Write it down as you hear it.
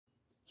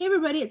Hey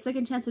everybody, it's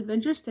Second Chance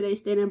Adventures.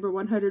 Today's day number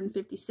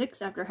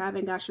 156 after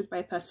having gastric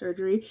bypass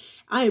surgery.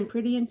 I am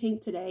pretty in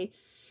pink today.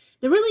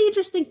 The really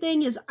interesting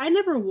thing is I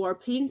never wore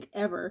pink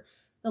ever.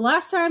 The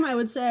last time I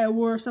would say I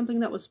wore something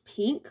that was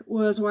pink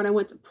was when I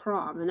went to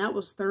prom, and that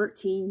was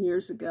 13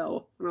 years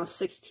ago when I was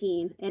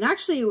 16. And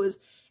actually it was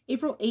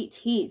April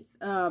 18th,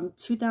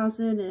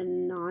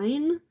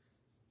 2009?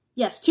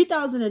 Yes,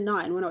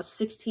 2009 when I was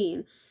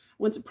 16.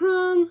 Went to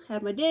prom,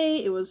 had my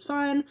day, it was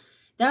fun.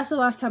 That's the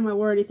last time I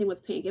wore anything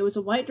with pink. It was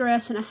a white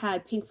dress and it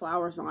had pink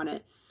flowers on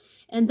it.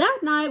 And that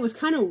night was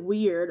kind of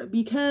weird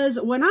because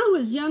when I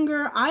was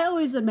younger, I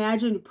always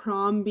imagined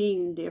prom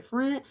being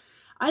different.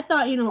 I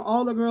thought, you know,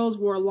 all the girls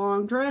wore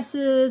long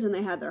dresses and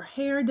they had their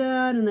hair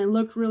done and they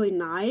looked really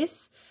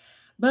nice.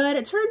 But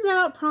it turns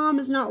out prom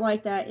is not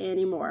like that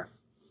anymore.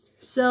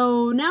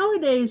 So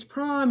nowadays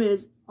prom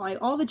is like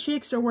all the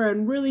chicks are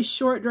wearing really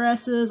short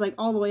dresses, like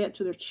all the way up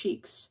to their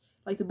cheeks,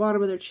 like the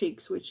bottom of their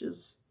cheeks, which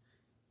is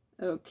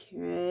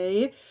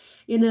okay,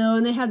 you know,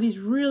 and they have these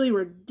really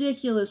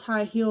ridiculous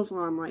high heels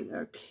on, like,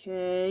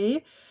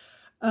 okay.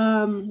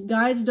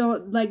 Guys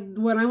don't, like,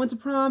 when I went to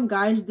prom,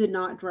 guys did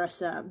not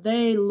dress up.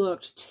 They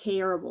looked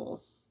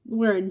terrible.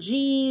 Wearing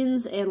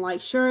jeans and, like,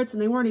 shirts,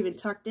 and they weren't even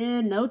tucked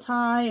in, no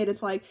tie, and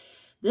it's like,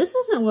 this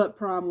isn't what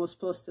prom was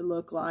supposed to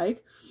look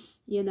like.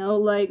 You know,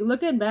 like,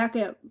 looking back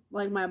at,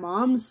 like, my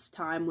mom's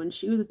time when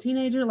she was a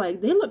teenager, like,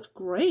 they looked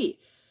great.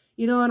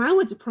 You know, and I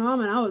went to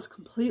prom and I was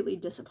completely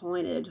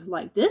disappointed.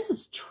 Like, this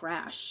is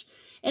trash.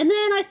 And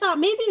then I thought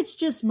maybe it's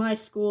just my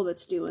school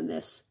that's doing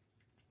this.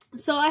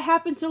 So I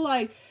happened to,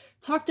 like,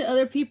 talk to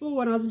other people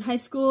when I was in high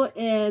school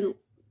and,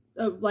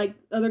 like,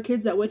 other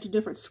kids that went to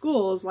different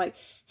schools. Like,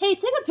 hey,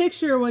 take a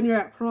picture when you're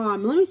at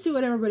prom. Let me see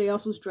what everybody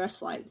else was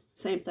dressed like.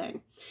 Same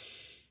thing.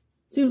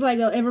 Seems like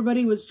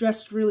everybody was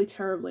dressed really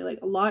terribly. Like,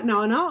 a lot.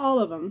 Now, not all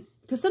of them.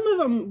 Because some of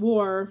them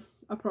wore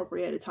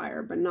appropriate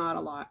attire, but not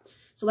a lot.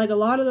 So, like, a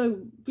lot of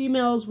the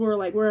females were,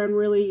 like, wearing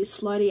really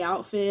slutty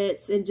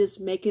outfits and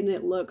just making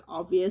it look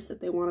obvious that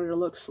they wanted to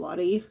look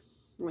slutty.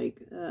 Like,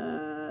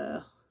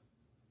 what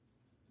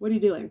are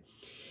you doing?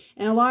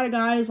 And a lot of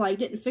guys, like,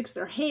 didn't fix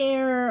their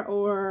hair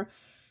or,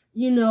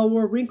 you know,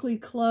 wore wrinkly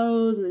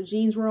clothes and the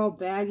jeans were all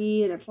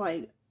baggy. And it's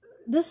like,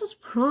 this is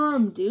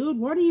prom, dude.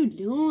 What are you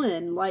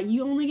doing? Like,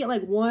 you only get,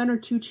 like, 1 or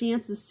 2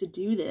 chances to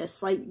do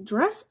this. Like,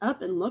 dress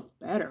up and look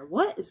better.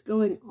 What is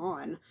going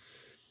on?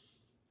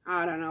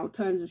 I don't know,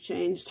 times have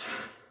changed.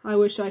 I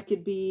wish I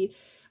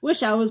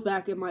was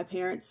back in my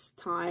parents'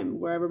 time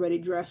where everybody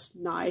dressed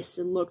nice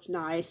and looked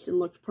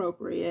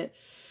appropriate.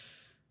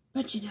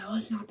 But you know,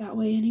 it's not that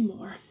way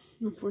anymore.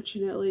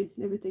 Unfortunately,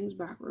 everything's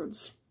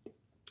backwards.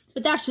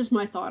 But that's just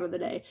my thought of the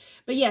day.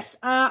 But yes,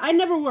 I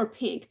never wore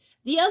pink.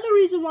 The other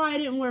reason why I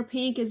didn't wear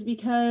pink is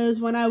because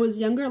when I was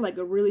younger, like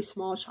a really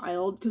small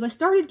child, because I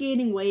started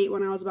gaining weight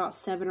when I was about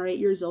 7 or 8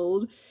 years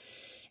old.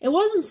 It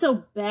wasn't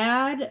so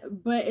bad,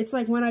 but it's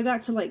like when I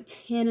got to like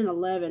 10 and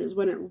 11 is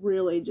when it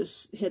really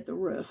just hit the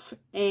roof.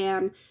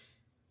 And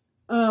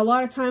a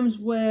lot of times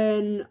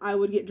when I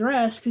would get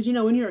dressed, because you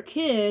know, when you're a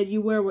kid, you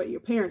wear what your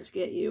parents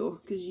get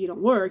you, because you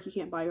don't work, you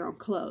can't buy your own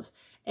clothes.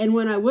 And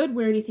when I would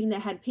wear anything that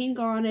had pink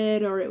on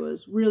it, or it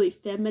was really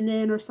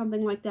feminine or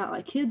something like that,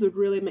 like kids would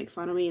really make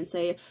fun of me and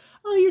say,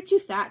 oh, you're too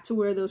fat to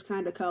wear those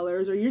kind of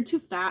colors, or you're too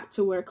fat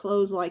to wear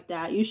clothes like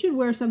that. You should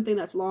wear something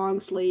that's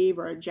long sleeve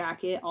or a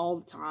jacket all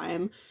the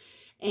time.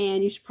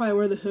 And you should probably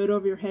wear the hood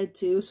over your head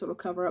too, so it'll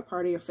cover up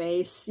part of your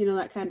face, you know,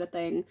 that kind of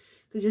thing.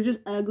 Because you're just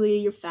ugly,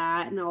 you're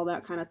fat, and all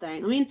that kind of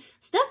thing. I mean,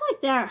 stuff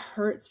like that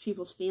hurts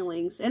people's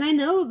feelings. And I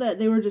know that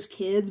they were just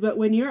kids, but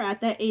when you're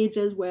at that age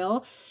as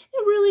well,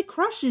 it really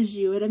crushes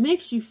you, and it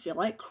makes you feel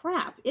like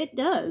crap. It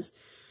does.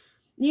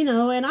 You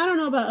know, and I don't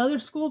know about other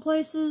school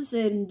places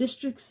and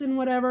districts and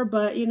whatever,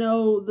 but, you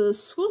know, the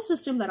school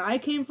system that I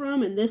came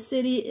from in this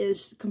city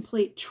is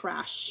complete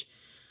trash.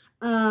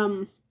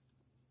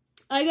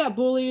 I got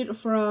bullied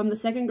from the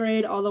 2nd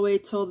grade all the way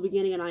till the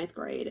beginning of 9th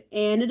grade.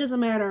 And it doesn't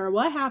matter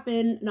what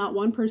happened, not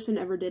one person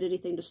ever did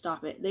anything to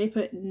stop it. They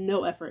put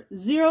no effort,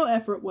 0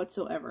 effort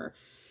whatsoever.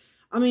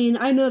 I mean,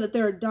 I know that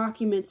there are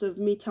documents of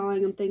me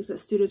telling them things that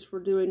students were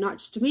doing, not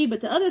just to me, but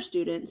to other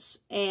students,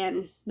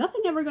 and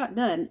nothing ever got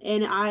done,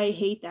 and I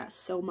hate that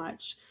so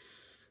much.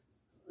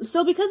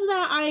 So because of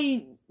that,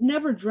 I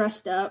never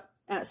dressed up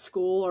at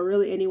school or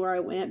really anywhere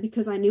I went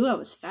because I knew I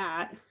was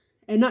fat.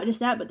 And not just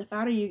that, but the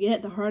fatter you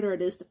get, the harder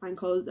it is to find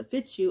clothes that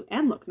fits you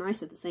and look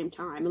nice at the same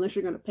time, unless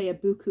you're going to pay a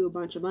buku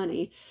bunch of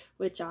money,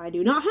 which I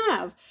do not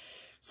have.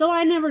 So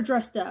I never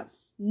dressed up.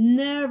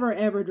 Never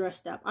ever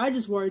dressed up. I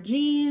just wore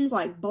jeans,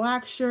 like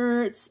black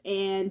shirts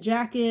and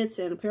jackets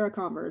and a pair of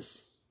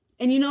Converse.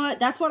 And you know what?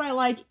 That's what I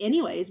like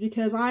anyways,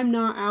 because I'm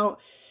not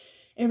out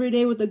every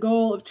day with the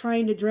goal of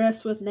trying to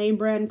dress with name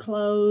brand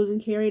clothes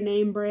and carry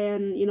name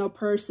brand, you know,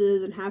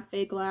 purses and have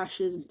fake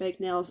lashes and fake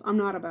nails. I'm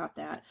not about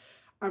that.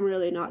 I'm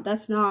really not.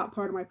 That's not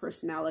part of my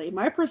personality.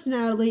 My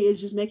personality is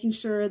just making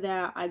sure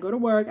that I go to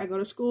work, I go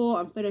to school,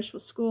 I'm finished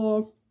with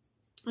school,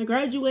 I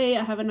graduate,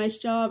 I have a nice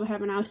job, I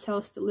have a nice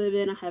house to live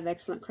in, I have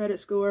excellent credit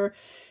score.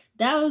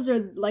 Those are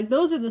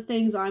the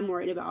things I'm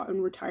worried about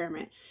in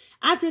retirement.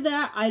 After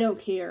that, I don't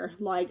care.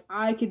 Like,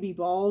 I could be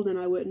bald and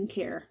I wouldn't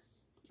care.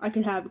 I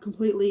could have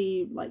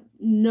completely, like,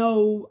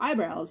 no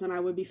eyebrows and I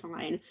would be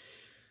fine.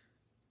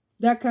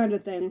 That kind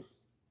of thing.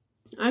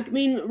 I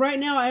mean, right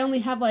now I only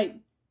have like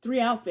 3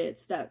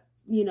 outfits that,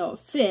 you know,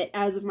 fit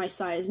as of my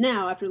size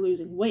now after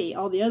losing weight.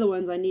 All the other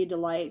ones I need to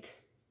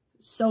like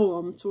sew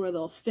them to where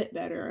they'll fit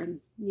better and,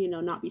 you know,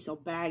 not be so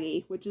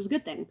baggy, which is a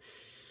good thing.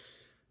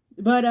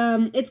 But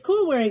it's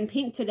cool wearing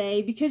pink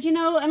today because, you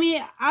know, I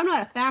mean, I'm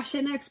not a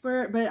fashion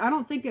expert, but I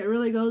don't think it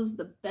really goes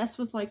the best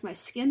with like my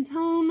skin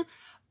tone.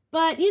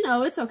 But, you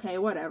know, it's okay,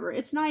 whatever.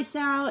 It's nice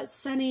out, it's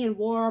sunny and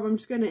warm, I'm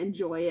just going to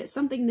enjoy it.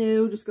 Something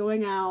new, just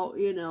going out,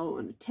 you know,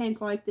 in a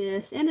tank like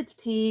this, and it's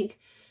pink,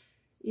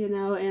 you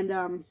know,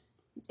 and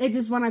it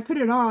just, when I put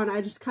it on, I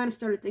just kind of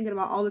started thinking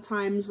about all the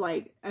times,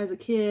 like, as a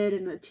kid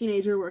and a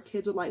teenager where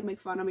kids would, like, make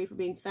fun of me for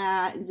being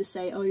fat and just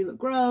say, oh, you look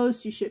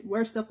gross, you shouldn't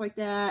wear stuff like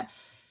that.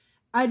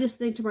 I just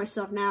think to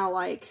myself now,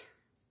 like,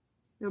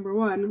 number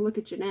one, look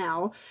at you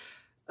now,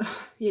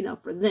 you know,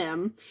 for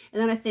them.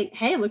 And then I think,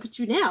 hey, look at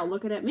you now,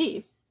 looking at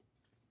me.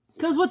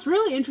 Because what's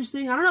really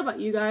interesting, I don't know about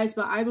you guys,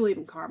 but I believe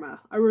in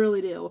karma. I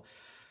really do.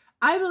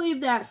 I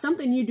believe that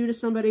something you do to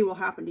somebody will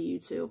happen to you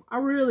too. I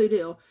really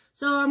do.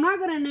 So I'm not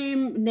going to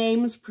name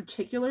names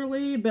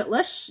particularly, but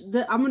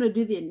I'm going to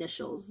do the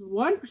initials.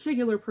 One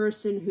particular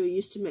person who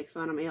used to make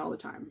fun of me all the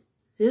time.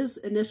 His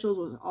initials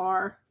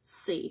was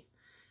RC.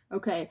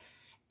 Okay.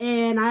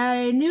 And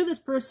I knew this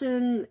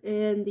person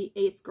in the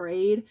 8th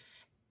grade.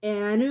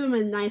 And I knew him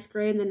in 9th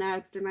grade. And then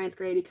after 9th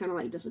grade, he kind of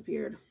like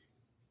disappeared.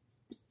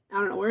 I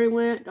don't know where he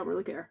went, don't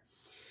really care.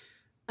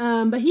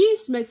 But he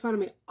used to make fun of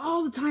me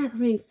all the time for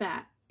being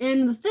fat.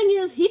 And the thing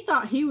is, he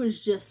thought he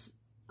was just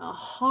a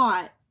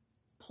hot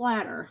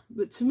platter.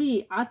 But to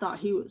me, I thought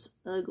he was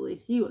ugly.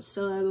 He was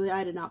so ugly,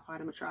 I did not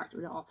find him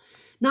attractive at all.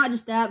 Not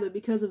just that, but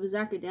because of his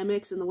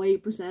academics and the way he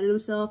presented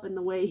himself and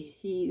the way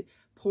he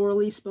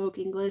poorly spoke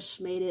English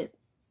made it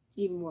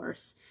even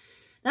worse.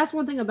 That's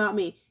one thing about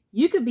me.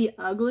 You could be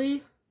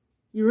ugly.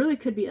 You really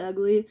could be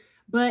ugly.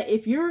 But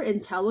if you're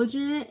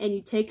intelligent and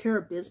you take care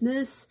of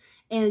business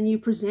and you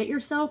present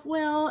yourself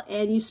well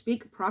and you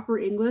speak proper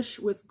English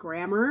with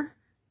grammar,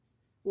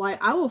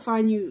 like, I will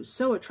find you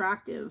so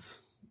attractive.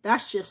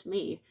 That's just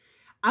me.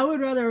 I would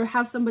rather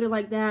have somebody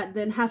like that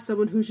than have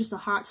someone who's just a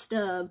hot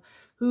stub,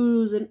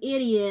 who's an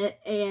idiot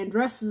and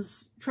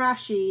dresses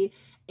trashy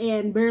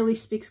and barely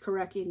speaks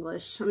correct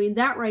English. I mean,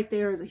 that right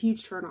there is a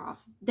huge turnoff.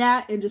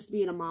 That and just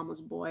being a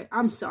mama's boy.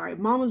 I'm sorry.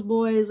 Mama's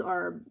boys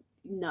are...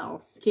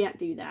 No, can't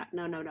do that.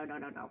 No.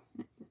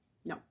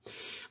 No.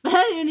 But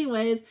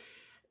anyways,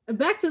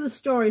 back to the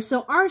story.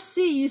 So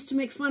RC used to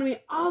make fun of me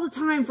all the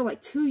time for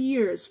like 2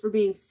 years for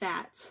being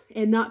fat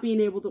and not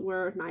being able to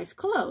wear nice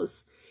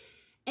clothes.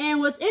 And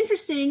what's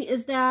interesting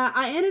is that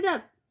I ended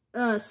up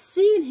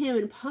seeing him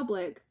in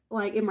public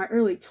like in my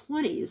early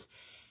 20s.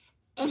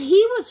 And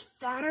he was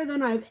fatter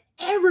than I've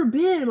ever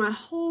been in my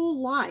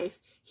whole life.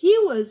 He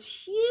was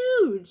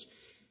huge.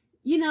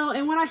 You know,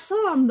 and when I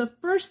saw him, the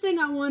first thing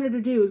I wanted to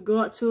do was go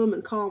up to him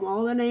and call him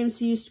all the names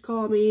he used to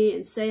call me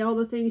and say all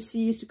the things he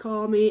used to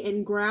call me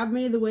and grab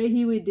me the way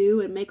he would do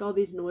and make all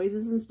these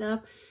noises and stuff.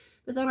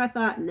 But then I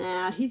thought,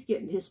 nah, he's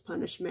getting his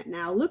punishment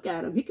now. Look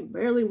at him. He can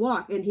barely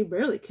walk, and he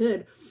barely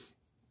could.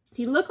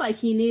 He looked like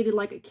he needed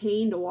like a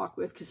cane to walk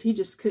with because he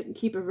just couldn't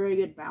keep a very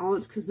good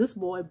balance because this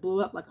boy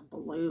blew up like a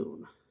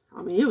balloon.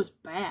 I mean, it was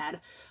bad.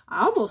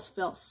 I almost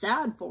felt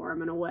sad for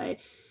him in a way.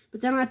 But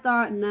then I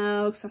thought,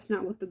 no, because that's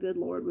not what the good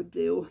Lord would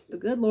do. The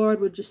good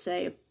Lord would just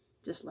say,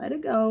 just let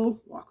it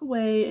go, walk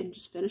away, and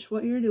just finish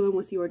what you're doing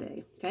with your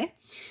day, okay?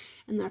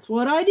 And that's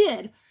what I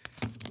did.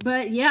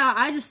 But yeah,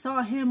 I just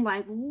saw him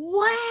like,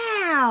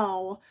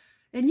 wow!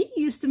 And you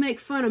used to make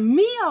fun of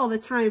me all the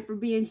time for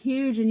being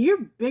huge, and you're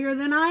bigger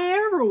than I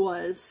ever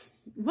was.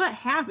 What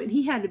happened?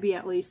 He had to be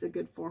at least a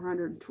good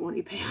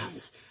 420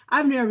 pounds.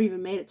 I've never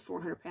even made it to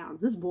 400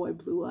 pounds. This boy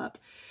blew up.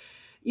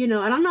 You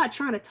know, and I'm not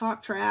trying to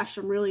talk trash.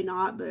 I'm really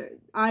not, but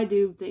I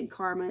do think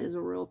karma is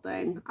a real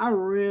thing. I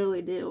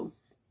really do.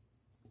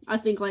 I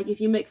think, like, if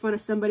you make fun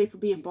of somebody for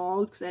being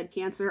bald because they had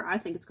cancer, I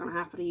think it's going to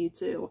happen to you,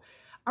 too.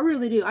 I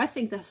really do. I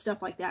think that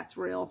stuff like that's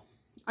real.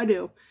 I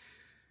do.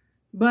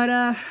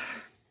 But,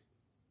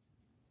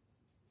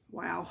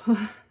 wow.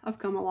 I've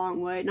come a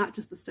long way. Not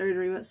just the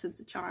surgery, but since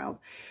a child.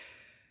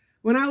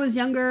 When I was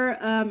younger,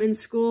 in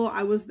school,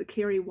 I was the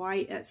Carrie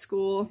White at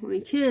school. I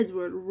mean, kids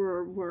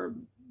were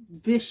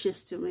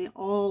vicious to me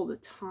all the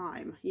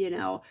time, you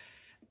know.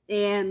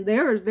 And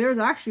there's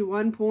actually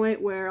one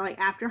point where, like,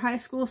 after high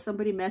school,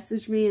 somebody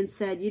messaged me and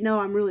said, you know,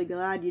 I'm really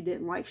glad you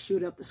didn't, like,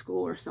 shoot up the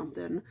school or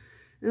something.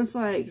 And it's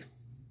like,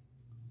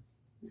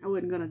 I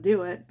wasn't gonna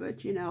do it,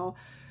 but, you know,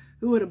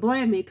 who would have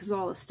blamed me because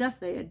all the stuff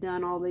they had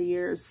done all the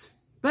years.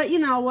 But, you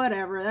know,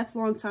 whatever. That's a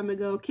long time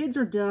ago. Kids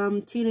are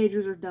dumb.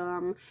 Teenagers are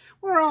dumb.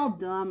 We're all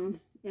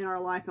dumb in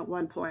our life at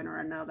one point or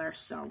another.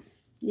 So,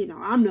 you know,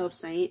 I'm no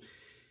saint.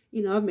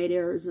 You know, I've made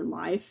errors in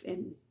life,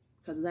 and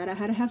because of that, I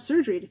had to have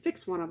surgery to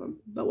fix one of them,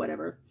 but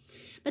whatever.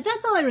 But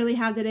that's all I really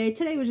have today.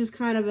 Today was just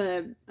kind of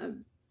a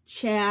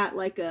chat,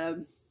 like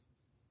a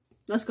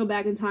let's go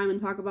back in time and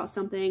talk about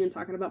something, and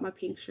talking about my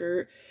pink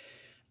shirt.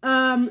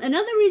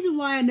 Another reason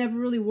why I never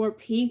really wore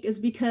pink is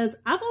because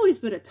I've always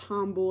been a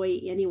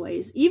tomboy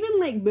anyways. Even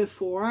like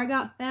before I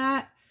got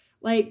fat,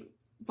 like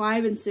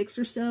 5 and 6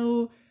 or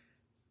so,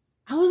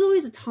 I was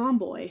always a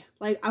tomboy.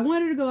 Like, I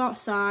wanted to go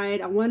outside.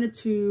 I wanted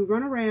to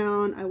run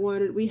around.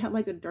 We had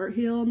like a dirt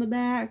hill in the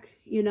back.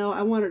 You know,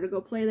 I wanted to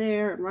go play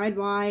there and ride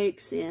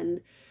bikes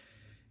and,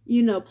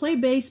 you know, play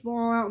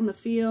baseball out in the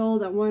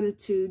field. I wanted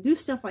to do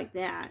stuff like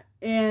that.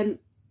 And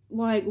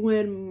like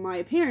when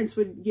my parents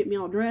would get me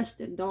all dressed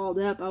and dolled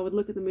up, I would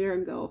look in the mirror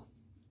and go,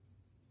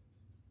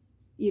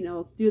 you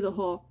know, do the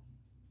whole.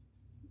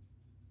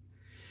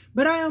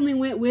 But I only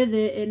went with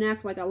it and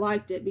act like I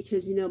liked it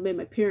because, you know, it made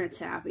my parents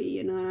happy,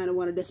 you know, and I don't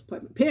want to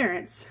disappoint my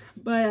parents.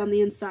 But on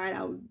the inside,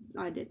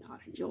 I did not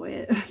enjoy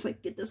it. It's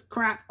like, get this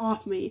crap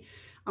off me.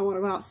 I want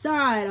to go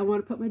outside. I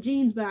want to put my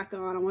jeans back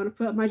on. I want to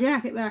put my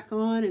jacket back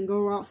on and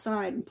go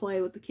outside and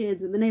play with the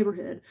kids in the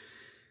neighborhood.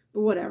 But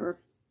whatever.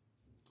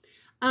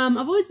 I've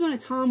always been a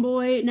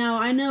tomboy. Now,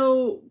 I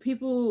know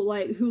people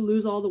like who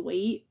lose all the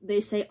weight,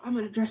 they say, I'm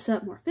going to dress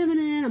up more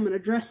feminine. I'm going to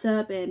dress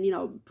up and, you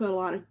know, put a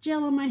lot of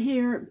gel in my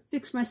hair and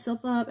fix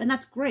myself up. And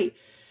that's great.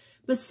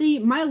 But see,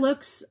 my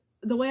looks,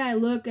 the way I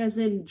look as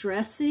in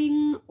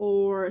dressing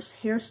or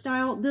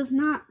hairstyle does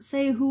not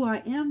say who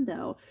I am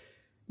though.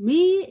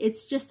 Me,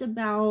 it's just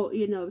about,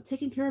 you know,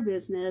 taking care of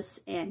business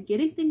and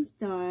getting things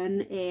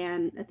done,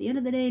 and at the end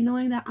of the day,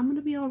 knowing that I'm going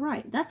to be all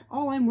right. That's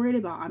all I'm worried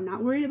about. I'm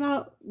not worried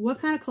about what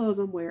kind of clothes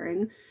I'm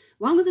wearing. As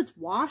long as it's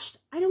washed,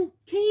 I don't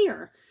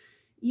care.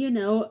 You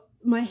know,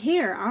 my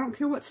hair, I don't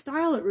care what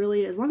style it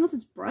really is. As long as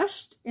it's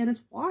brushed and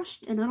it's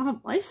washed and I don't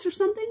have lice or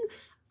something,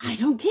 I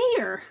don't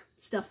care.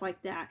 Stuff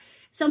like that.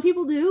 Some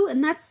people do,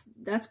 and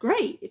that's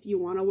great. If you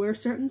want to wear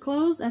certain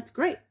clothes, that's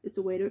great. It's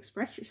a way to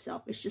express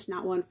yourself. It's just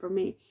not one for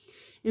me.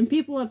 And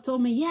people have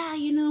told me, yeah,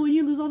 you know, when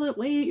you lose all that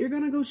weight, you're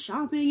going to go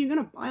shopping, you're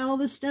going to buy all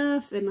this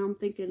stuff. And I'm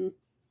thinking,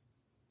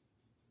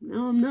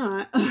 no, I'm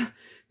not.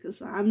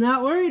 Because I'm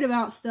not worried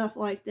about stuff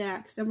like that.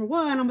 Because number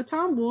one, I'm a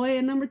tomboy.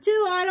 And number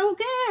two, I don't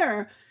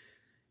care.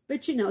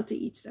 But, you know, to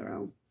each their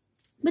own.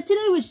 But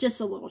today was just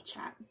a little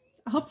chat.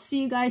 I hope to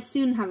see you guys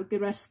soon. Have a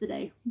good rest of the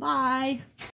day. Bye.